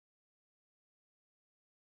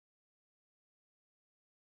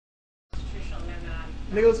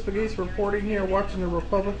Nicholas Pegues reporting here watching the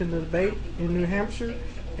Republican debate in New Hampshire,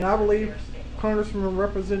 and I believe Congressman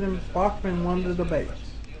Representative Bachmann won the debate.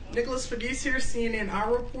 Nicholas Pegues here, CNN I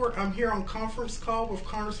Report. I'm here on conference call with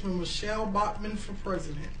Congressman Michele Bachmann for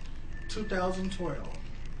President, 2012.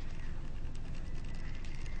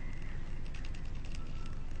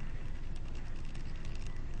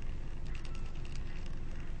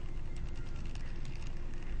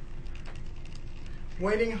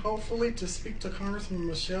 Waiting hopefully to speak to Congressman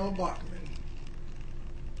Michele Bachmann.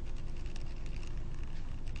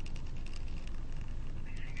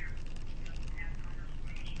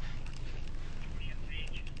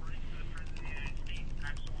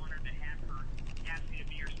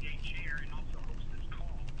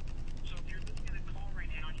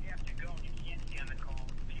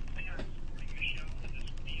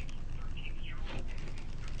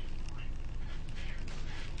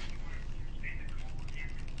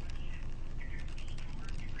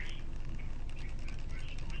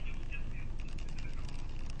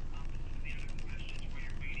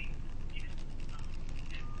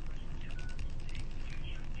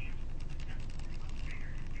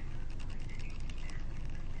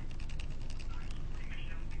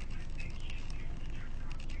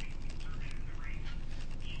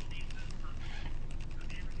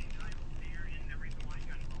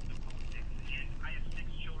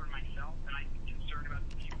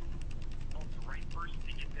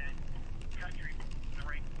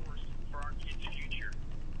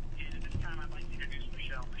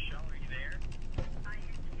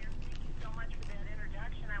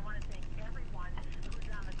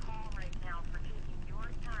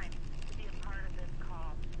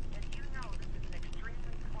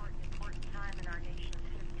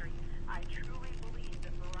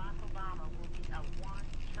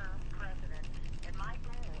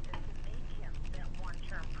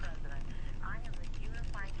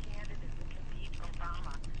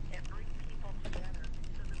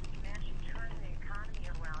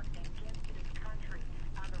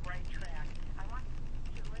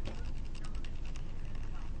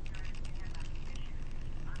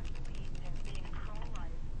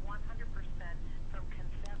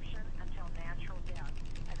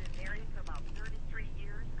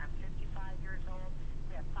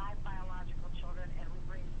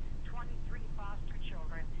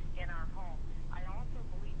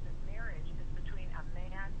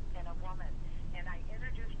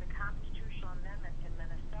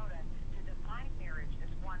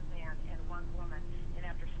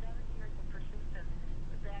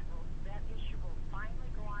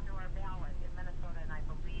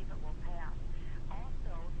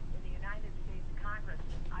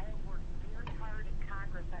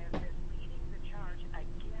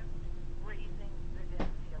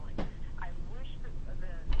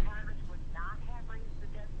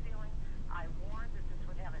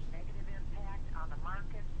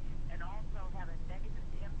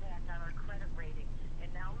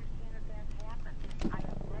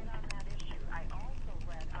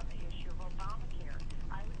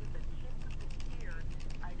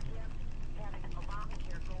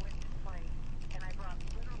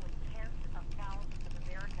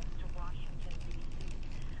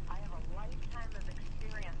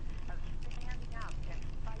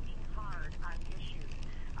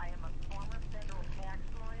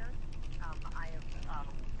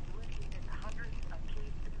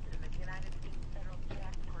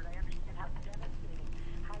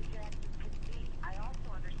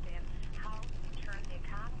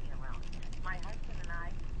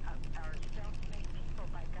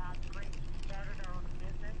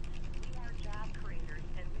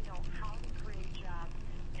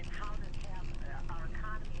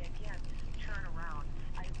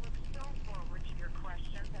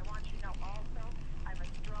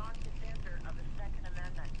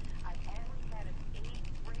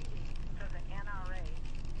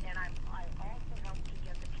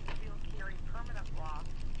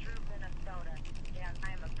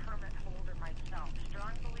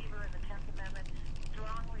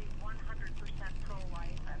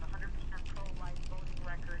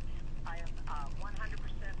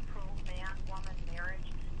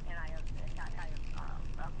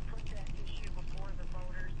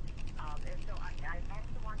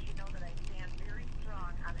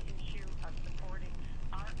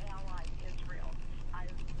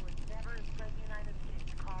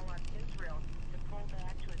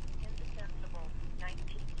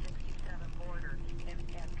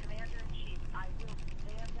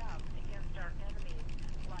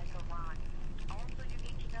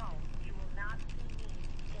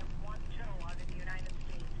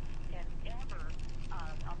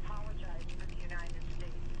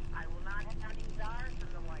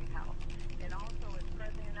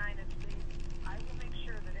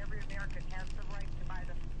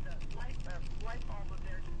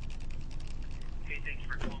 thank you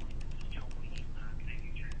for calling. This is Shelby. Can I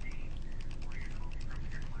get your name or you're calling from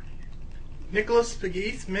your question? Nicholas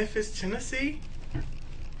Pegues, Memphis, Tennessee.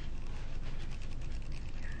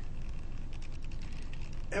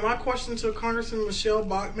 And my question to Congressman Michele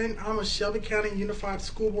Bachmann, I'm a Shelby County Unified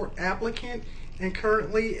School Board applicant and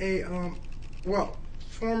currently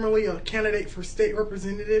formerly a candidate for state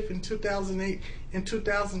representative in 2008 and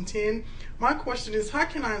 2010. My question is, how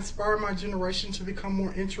can I inspire my generation to become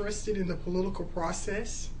more interested in the political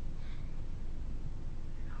process?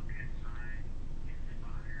 How can I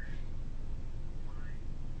inspire my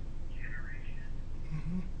generation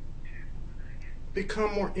to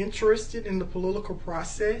Become more interested in the political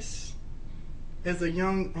process as a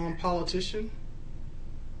young politician?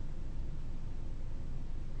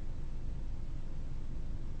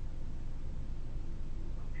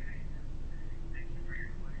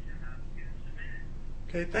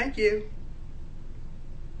 Okay, thank you.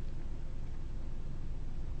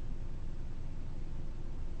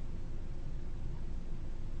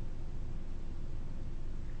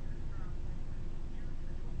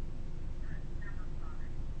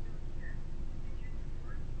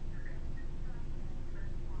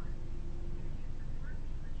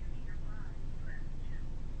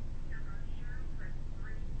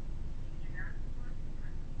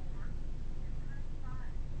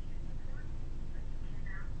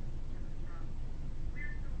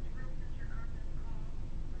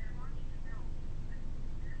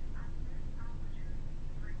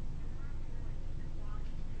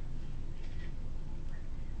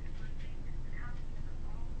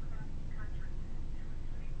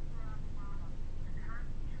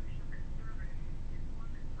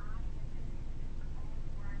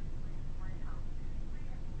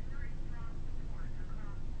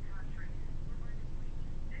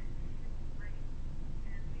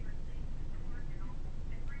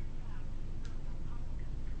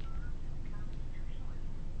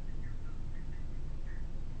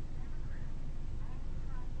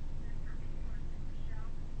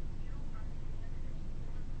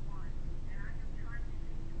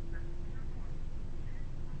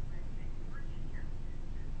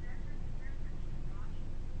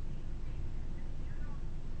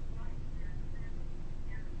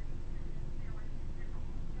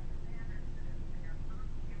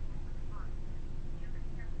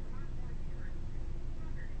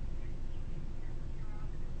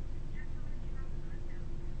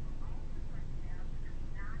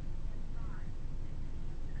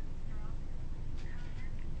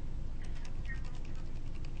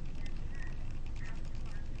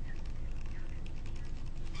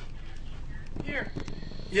 Here.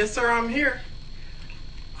 Yes, sir, I'm here.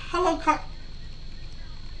 Hello,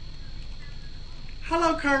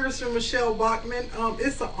 Hello, Congressman Michele Bachmann.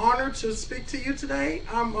 It's an honor to speak to you today.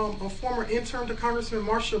 I'm a former intern to Congressman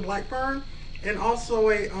Michele Bachmann and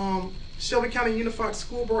also a Shelby County Unified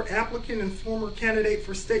School Board applicant and former candidate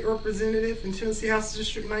for state representative in Tennessee House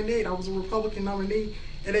District 98. I was a Republican nominee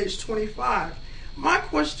at age 25. My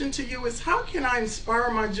question to you is, how can I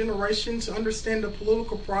inspire my generation to understand the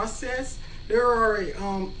political process? There are,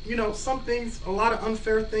 some things, a lot of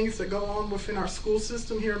unfair things that go on within our school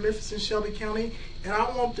system here in Memphis and Shelby County, and I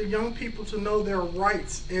want the young people to know their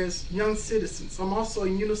rights as young citizens. I'm also a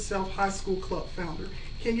UNICEF High School Club founder.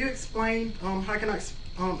 Can you explain how can I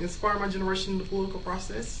inspire my generation in the political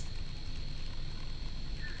process?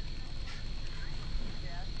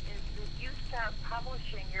 Yes, is that you start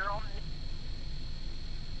publishing your own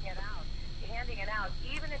handing it out,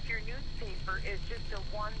 even if your newspaper is just a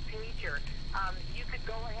one-pager. You could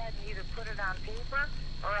go ahead and either put it on paper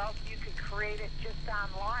or else you could create it just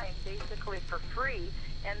online, basically for free,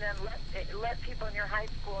 and then let people in your high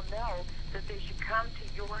school know that they should come to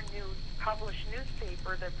your new published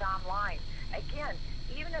newspaper that's online. Again,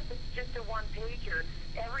 even if it's just a one-pager,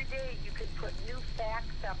 every day you could put new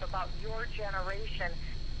facts up about your generation.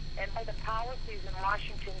 And by the policies in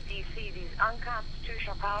Washington, D.C., these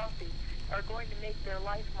unconstitutional policies are going to make their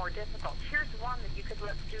life more difficult. Here's one that you could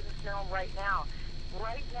let students know right now.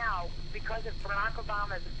 Right now, because of Barack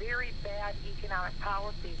Obama's very bad economic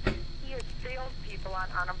policies, he has failed people on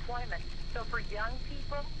unemployment. So for young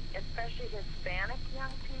people, especially Hispanic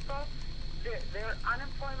young people, their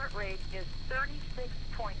unemployment rate is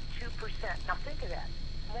 36.2%. Now think of that.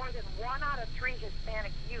 More than 1 out of 3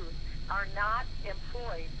 Hispanic youth are not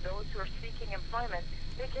employed. Those who are seeking employment,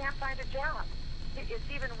 they can't find a job. It's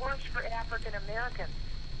even worse for African Americans.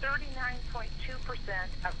 39.2%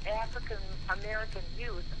 of African American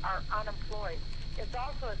youth are unemployed. It's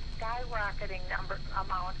also a skyrocketing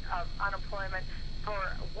amount of unemployment for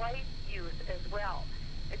white youth as well.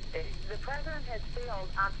 The president president has failed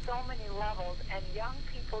on so many levels, and young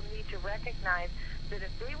people need to recognize that if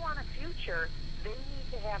they want a future, they need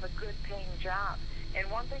to have a good-paying job. And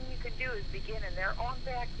one thing you can do is begin in their own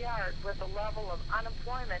backyard with the level of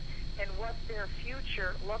unemployment and what their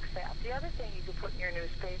future looks at. The other thing you can put in your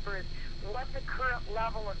newspaper is what the current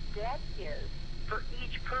level of debt is for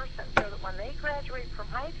each person, so that when they graduate from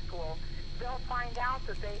high school, they'll find out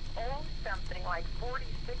that they owe something like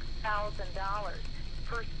 $46,000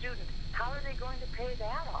 per student. How are they going to pay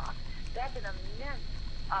that off? That's an immense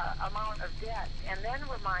amount of debt. And then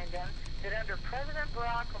remind them that under President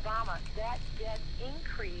Barack Obama, that debt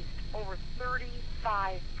increased over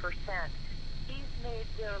 35%. He's made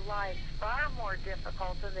their lives far more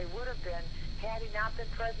difficult than they would have been had he not been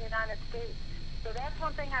President of the United States. So that's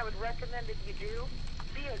one thing I would recommend that you do.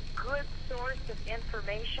 Be a good source of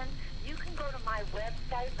information. You can go to my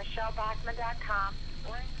website, MicheleBachmann.com,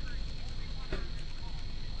 or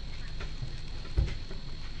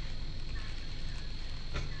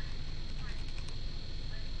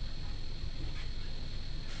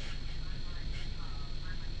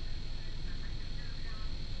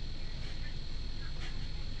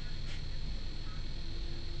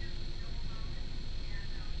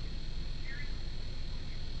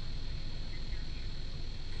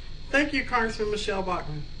Thank you, Congressman Michele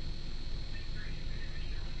Bachmann.